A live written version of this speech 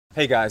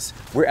Hey guys,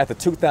 we're at the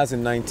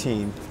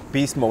 2019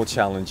 Beastmode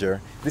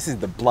Challenger. This is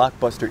the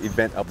blockbuster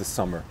event of the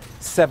summer.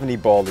 70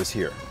 ballers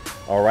here.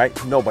 All right,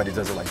 nobody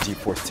does it like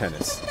G-Force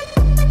tennis.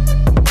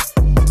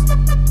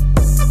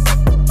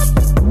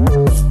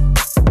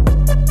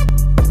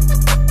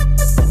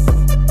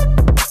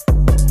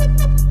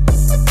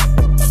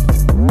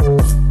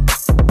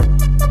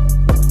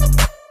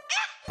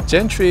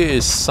 Gentry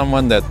is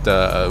someone that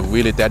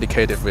really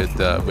dedicated with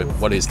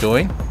what he's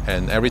doing,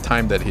 and every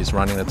time that he's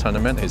running the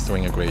tournament, he's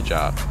doing a great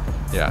job.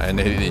 Yeah, and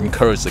he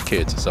encourages the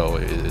kids, so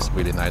it's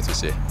really nice to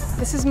see.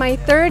 This is my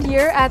third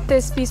year at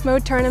this Beast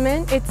Mode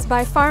tournament. It's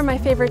by far my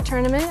favorite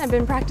tournament. I've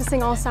been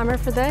practicing all summer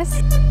for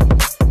this.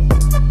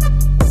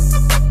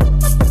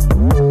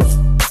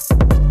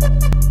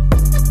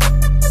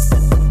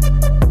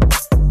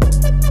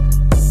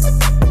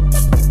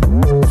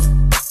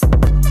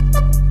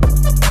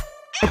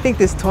 I think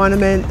this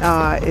tournament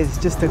is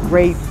just a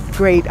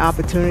great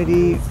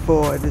opportunity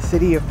for the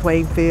city of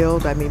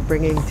Plainfield. I mean,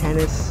 bringing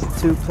tennis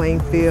to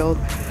Plainfield.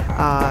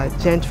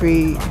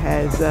 Gentry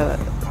has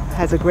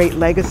a great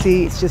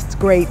legacy. It's just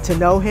great to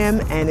know him,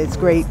 and it's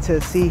great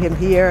to see him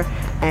here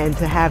and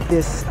to have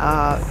this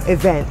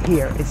event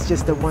here. It's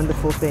just a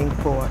wonderful thing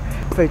for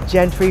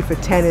Gentry, for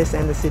tennis,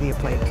 and the city of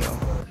Plainfield.